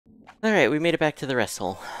Alright, we made it back to the rest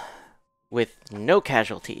hole. With no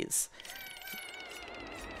casualties.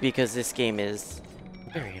 Because this game is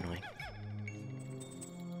very annoying.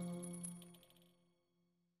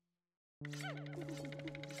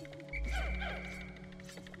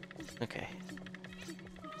 Okay.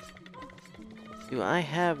 Do I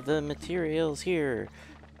have the materials here?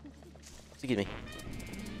 Excuse me.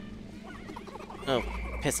 Oh,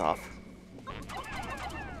 piss off.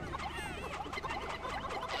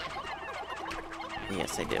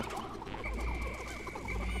 Yes, I do.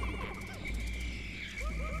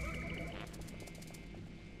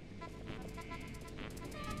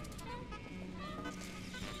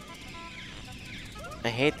 I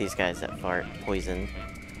hate these guys that fart poison.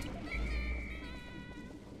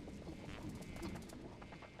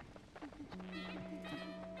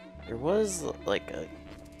 There was, like, a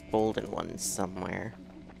golden one somewhere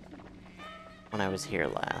when I was here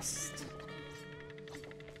last.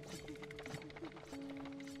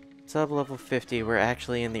 Sub-level 50, we're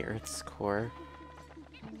actually in the Earth's core.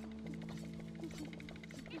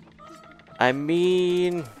 I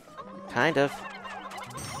mean, kind of.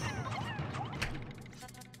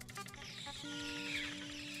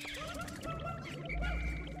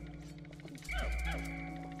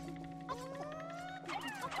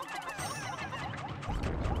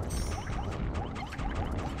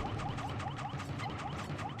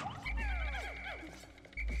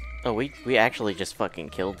 Oh, we actually just fucking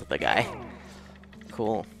killed the guy.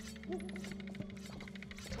 Cool.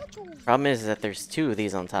 Problem is that there's two of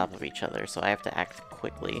these on top of each other, so I have to act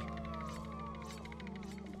quickly.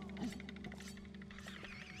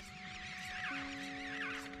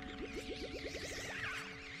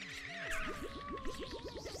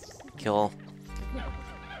 Kill.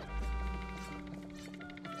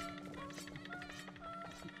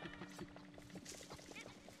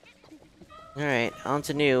 Alright, on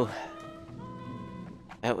to new.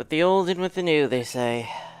 Out with the old, in with the new, they say.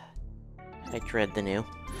 I dread the new.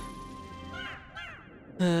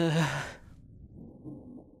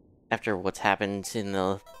 After what's happened in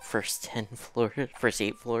the first 10 floors, first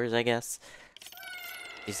 8 floors, I guess.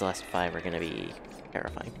 These last 5 are gonna be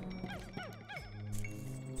terrifying.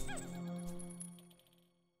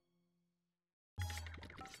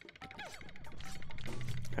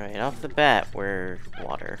 Alright, off the bat, we're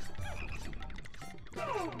water.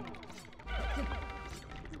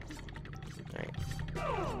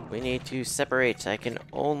 Alright. We need to separate. I can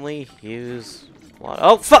only use water.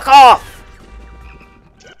 Oh, fuck off!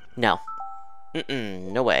 No.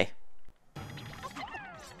 No way.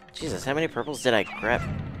 Jesus, how many purples did I grab?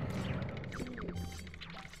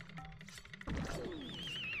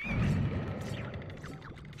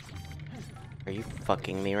 Are you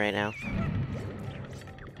fucking me right now?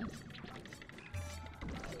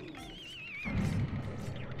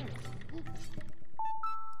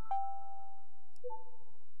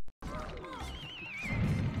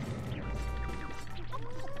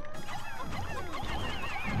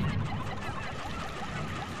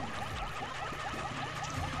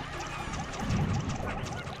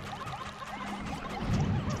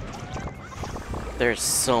 There's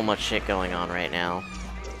so much shit going on right now.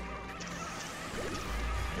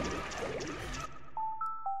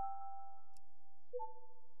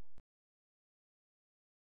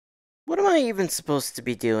 What am I even supposed to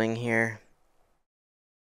be doing here?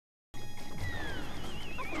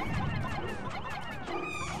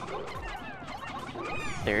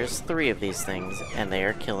 There's 3 of these things, and they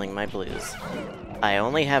are killing my blues. I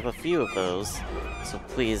only have a few of those, so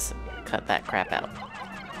please cut that crap out.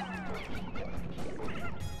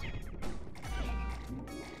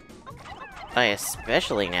 I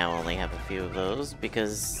especially now only have a few of those,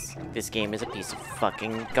 because this game is a piece of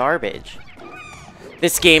fucking garbage.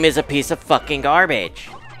 This game is a piece of fucking garbage!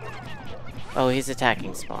 Oh, he's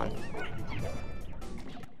attacking spawn.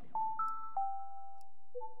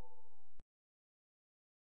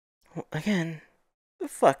 Again, the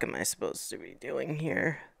fuck am I supposed to be doing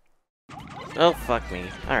here? Oh, fuck me.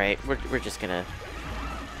 Alright, we're just gonna...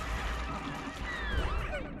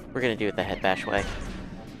 We're gonna do it the head bash way.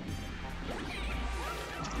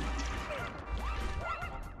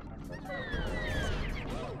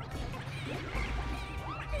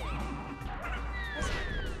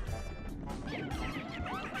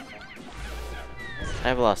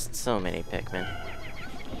 I've lost so many Pikmin.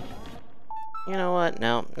 You know what?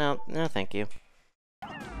 No, thank you.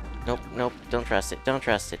 Nope, don't trust it, don't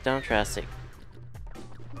trust it, don't trust it.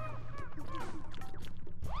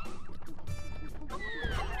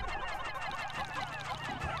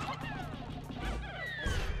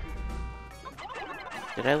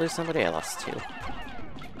 Did I lose somebody? I lost 2.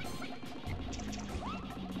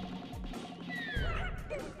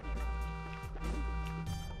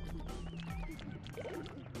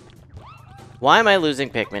 Why am I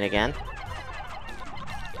losing Pikmin again?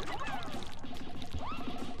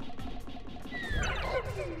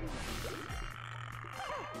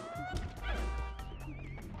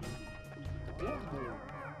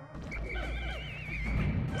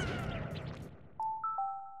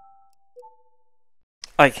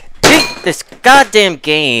 I hate this goddamn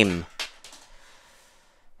game!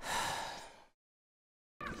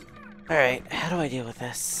 Alright, how do I deal with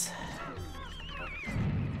this?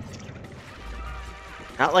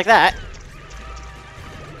 Not like that!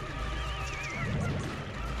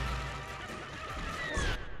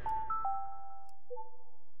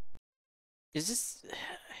 Is this...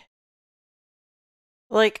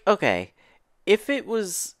 Like, okay. If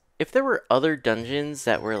there were other dungeons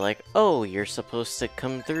that were like, oh, you're supposed to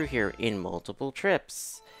come through here in multiple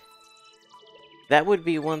trips, that would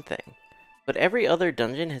be one thing. But every other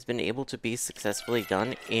dungeon has been able to be successfully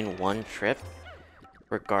done in one trip,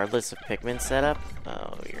 regardless of Pikmin setup.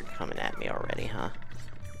 Oh, you're coming at me already, huh?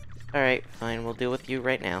 Alright, fine, we'll deal with you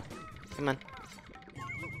right now. Come on.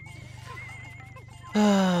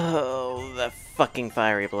 Oh, that fucking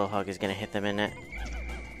fiery blowhog is gonna hit them, isn't it?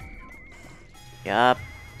 Yup,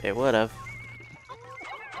 it would've.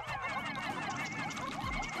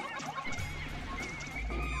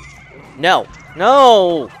 No!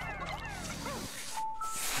 No!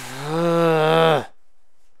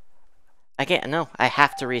 I can't, no, I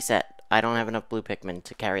have to reset. I don't have enough blue Pikmin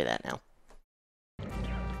to carry that now.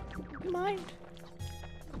 Mind.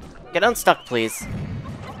 Get unstuck, please.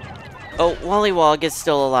 Oh, Wollywog is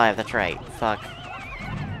still alive, that's right. Fuck.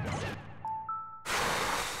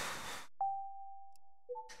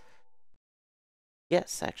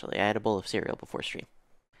 Yes, actually, I had a bowl of cereal before stream.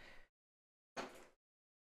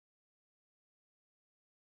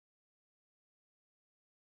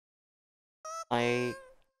 I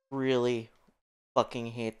really fucking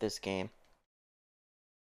hate this game.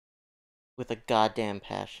 With a goddamn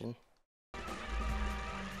passion.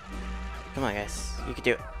 Come on, guys. You can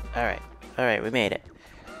do it. Alright. Alright, we made it.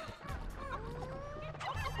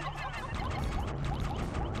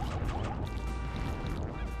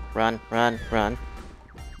 Run, run, run.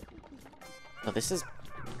 Oh, this is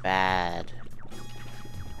bad.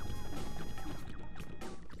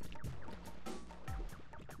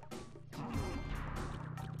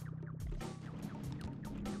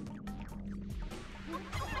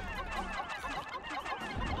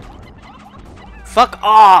 Fuck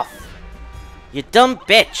off! You dumb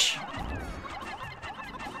bitch!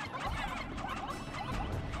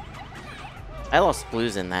 I lost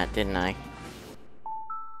blues in that, didn't I?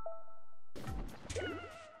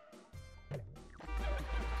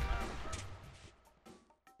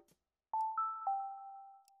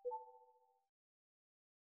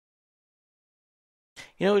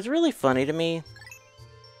 You know, it's really funny to me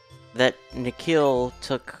that Nikhil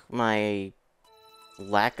took my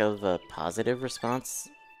lack of a positive response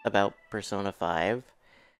about Persona 5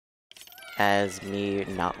 as me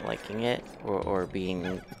not liking it, or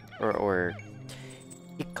being, or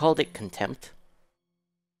he called it contempt.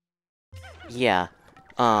 Yeah,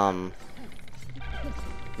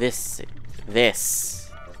 this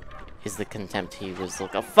is the contempt he was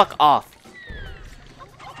looking. Oh, fuck off!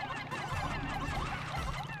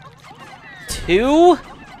 2?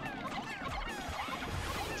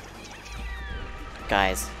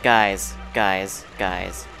 Guys.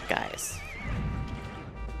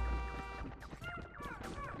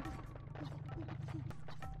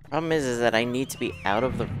 Problem is that I need to be out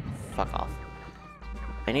of the... Fuck off.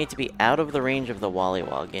 I need to be out of the range of the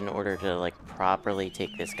Wollywog in order to, like, properly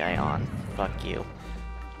take this guy on. Fuck you.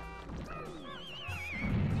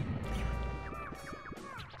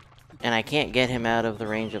 And I can't get him out of the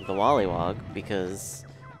range of the Wollywog because...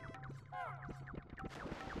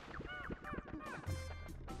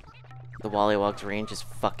 the Wollywog's range is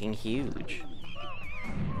fucking huge.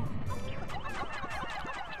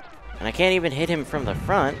 And I can't even hit him from the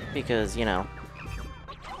front because, you know...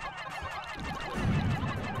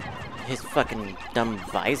 his fucking dumb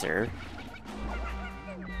visor.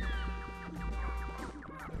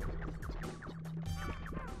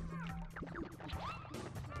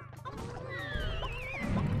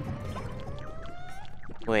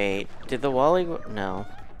 Wait, did the Wollywog... no.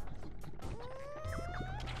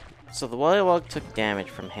 So the Wollywog took damage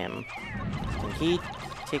from him. And he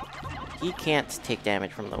can't take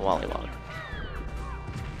damage from the Wollywog.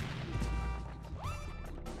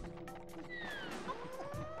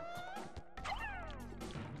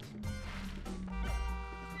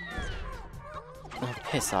 Oh,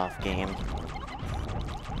 piss off, game.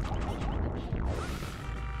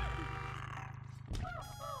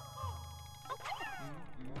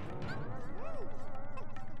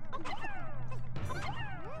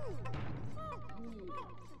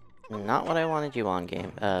 Not what I wanted you on,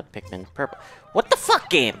 game. Pikmin purple. What the fuck,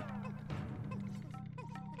 game?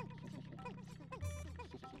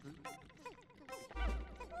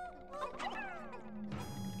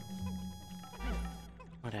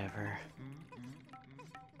 Whatever.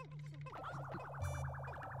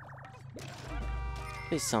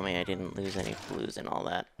 Please tell me I didn't lose any blues and all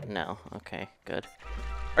that. No. Okay, good.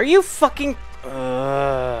 Are you fucking...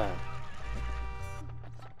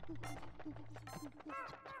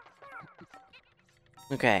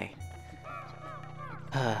 Okay.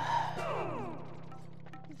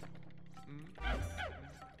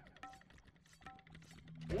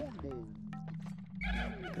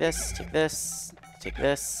 This, take this, take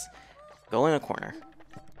this. Go in a corner.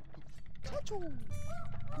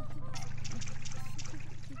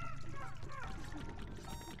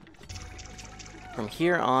 From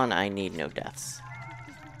here on, I need no deaths.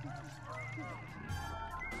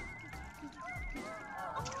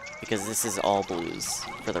 Because this is all blues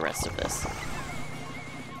for the rest of this.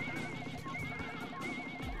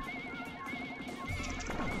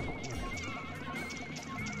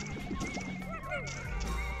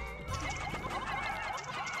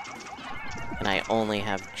 And I only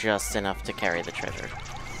have just enough to carry the treasure.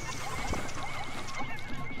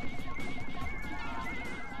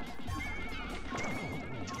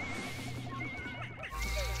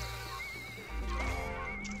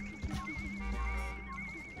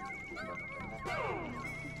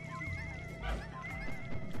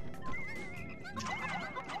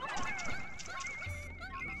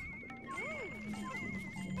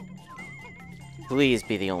 Please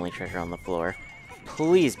be the only treasure on the floor.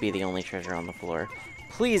 Please be the only treasure on the floor.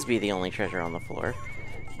 Please be the only treasure on the floor.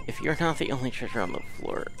 If you're not the only treasure on the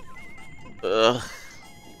floor... Ugh.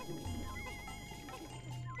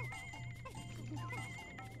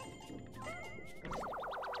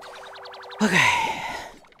 Okay.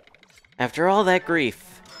 After all that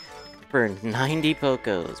grief, for 90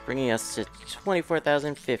 Pokos, bringing us to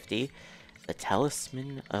 24,050, the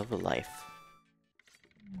Talisman of Life.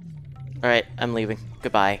 Alright, I'm leaving.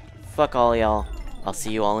 Goodbye. Fuck all y'all. I'll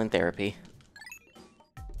see you all in therapy.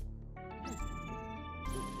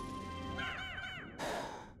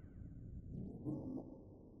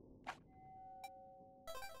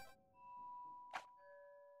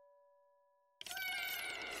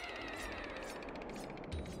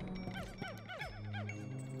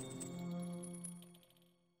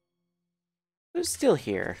 Who's still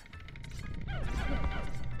here?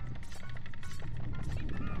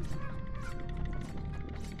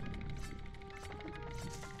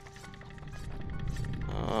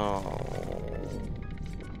 Oh.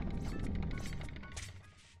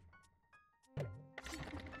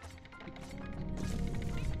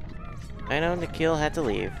 I know Nikhil had to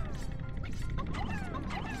leave.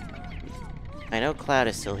 I know Cloud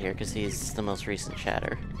is still here because he's the most recent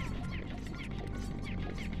chatter.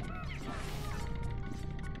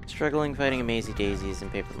 Struggling fighting Amazy Daisies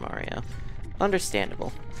and Paper Mario.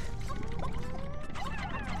 Understandable.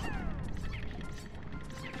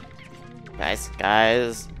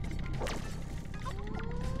 Guys.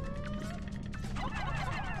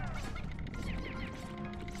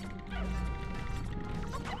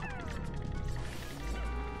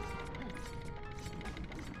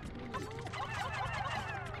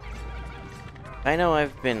 I know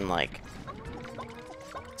I've been, like,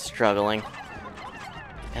 struggling.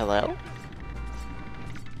 Hello?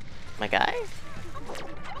 My guy?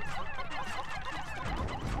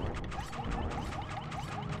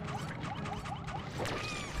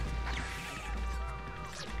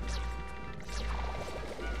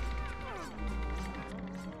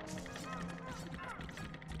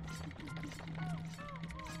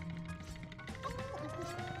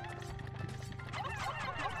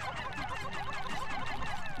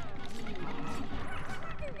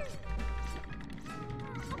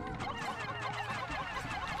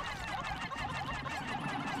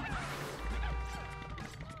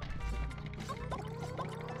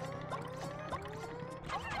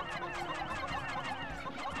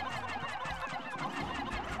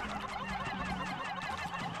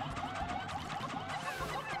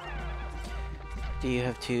 Do you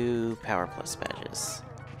have 2 Power Plus badges?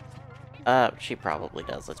 She probably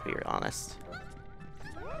does, let's be honest.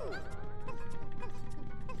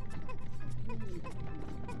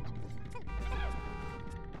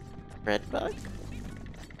 Red bug?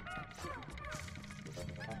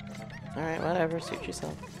 Alright, whatever, suit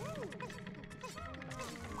yourself.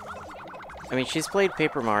 I mean, she's played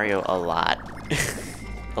Paper Mario a lot.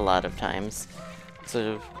 A lot of times.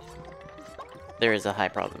 So, there is a high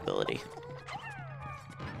probability.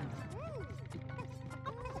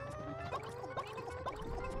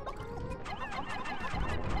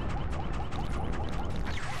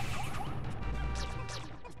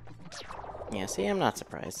 Yeah, see, I'm not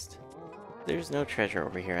surprised. There's no treasure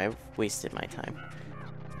over here. I've wasted my time.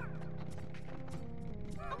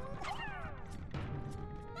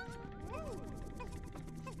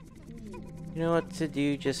 You know what to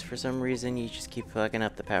do just for some reason? You just keep fucking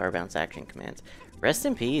up the power bounce action commands. Rest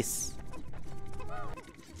in peace.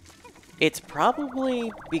 It's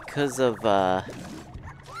probably because of, It's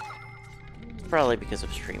probably because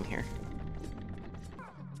of stream here.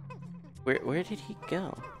 Where did he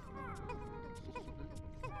go?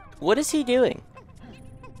 What is he doing?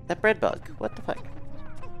 That bread bug. What the fuck?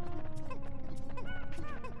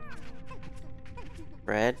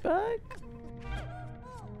 Bread bug?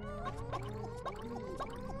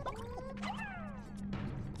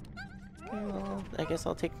 Well, I guess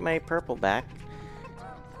I'll take my purple back.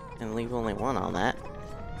 And leave only one on that.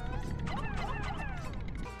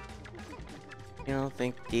 You don't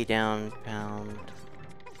think D down, pound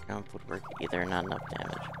would work either, not enough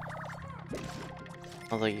damage.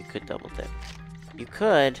 Although you could double dip. You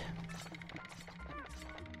could!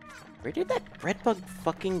 Where did that bread bug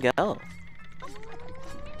fucking go?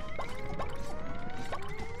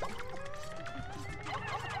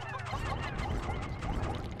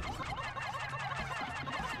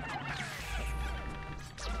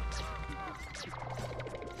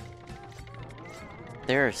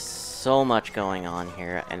 There's so much going on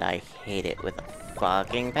here, and I hate it with a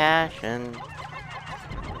fucking passion.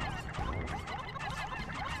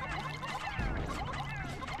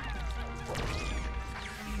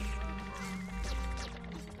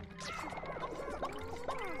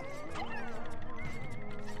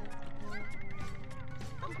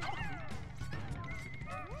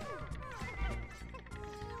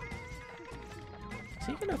 Is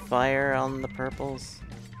he gonna fire on the purples?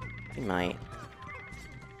 He might.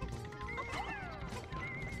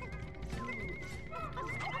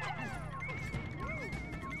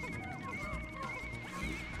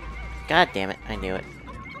 God damn it, I knew it.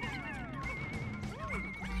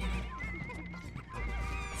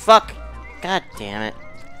 Fuck! God damn it.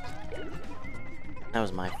 That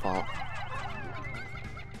was my fault.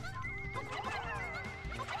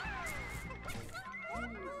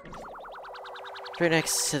 Right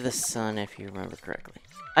next to the sun, if you remember correctly.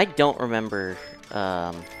 I don't remember,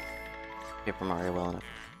 Paper Mario well enough.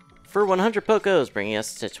 For 100 Pokos, bringing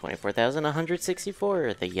us to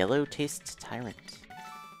 24,164, the Yellow Taste Tyrant.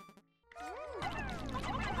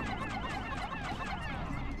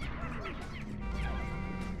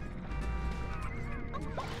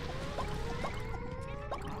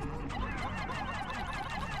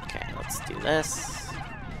 Okay, let's do this.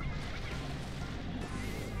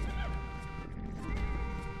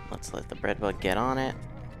 Let's let the bread bug get on it.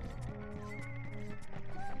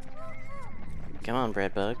 Come on,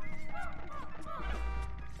 bread bug.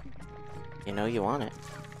 You know you want it.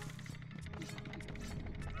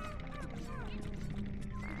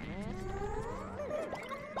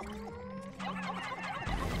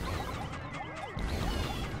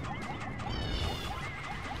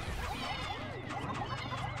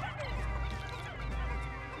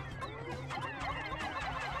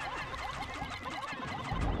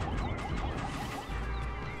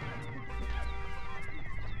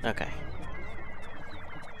 Okay.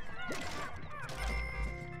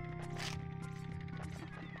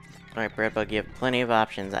 Alright, Breadbug, you have plenty of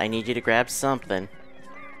options. I need you to grab something.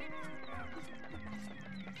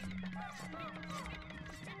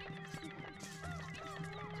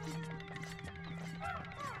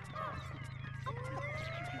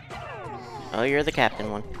 Oh, you're the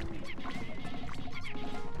captain one.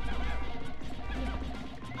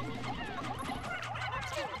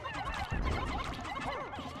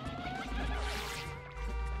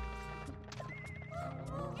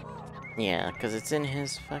 Yeah, because it's in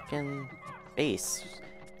his fucking base.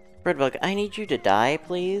 Breadbug, I need you to die,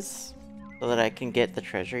 please, so that I can get the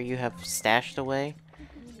treasure you have stashed away.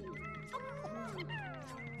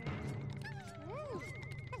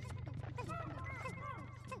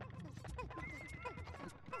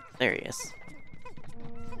 There he is.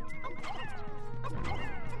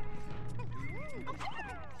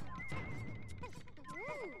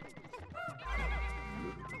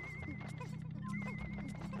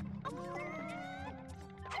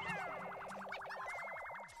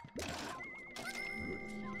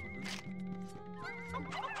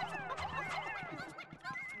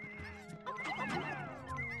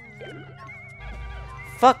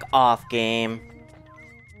 Fuck off, game.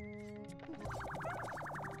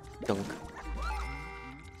 Dunk.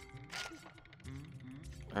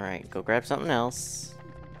 Alright, go grab something else.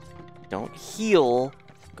 Don't heal.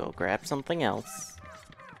 Go grab something else.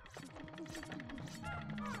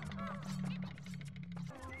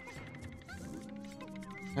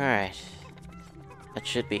 Alright. That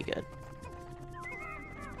should be good.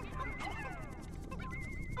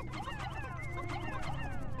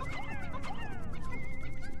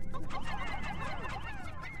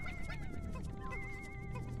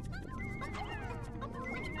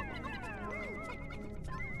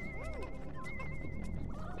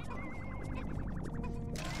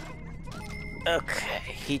 Okay,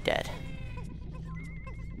 he dead.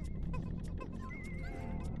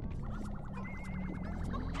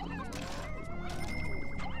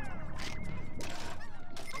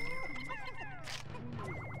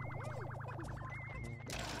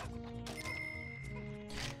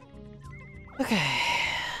 Okay.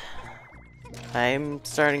 I'm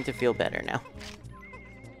starting to feel better now.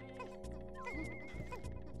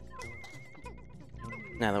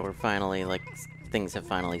 Now that we're finally, like, things have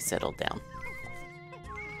finally settled down.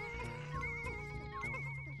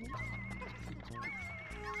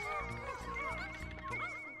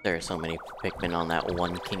 There are so many Pikmin on that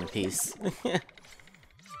one king piece.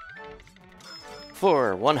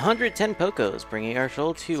 For 110 Pokos, bringing our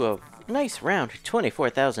total to a nice round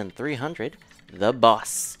 24,300, the Boss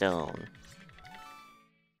Stone.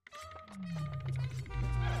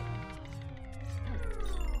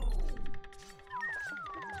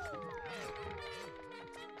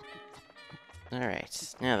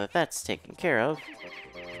 Alright, now that that's taken care of,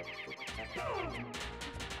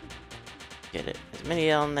 get it as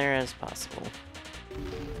many on there as possible.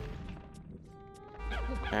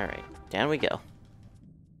 Alright, down we go.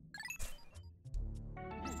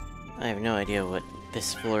 I have no idea what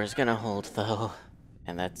this floor is gonna hold, though,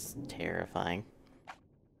 and that's terrifying.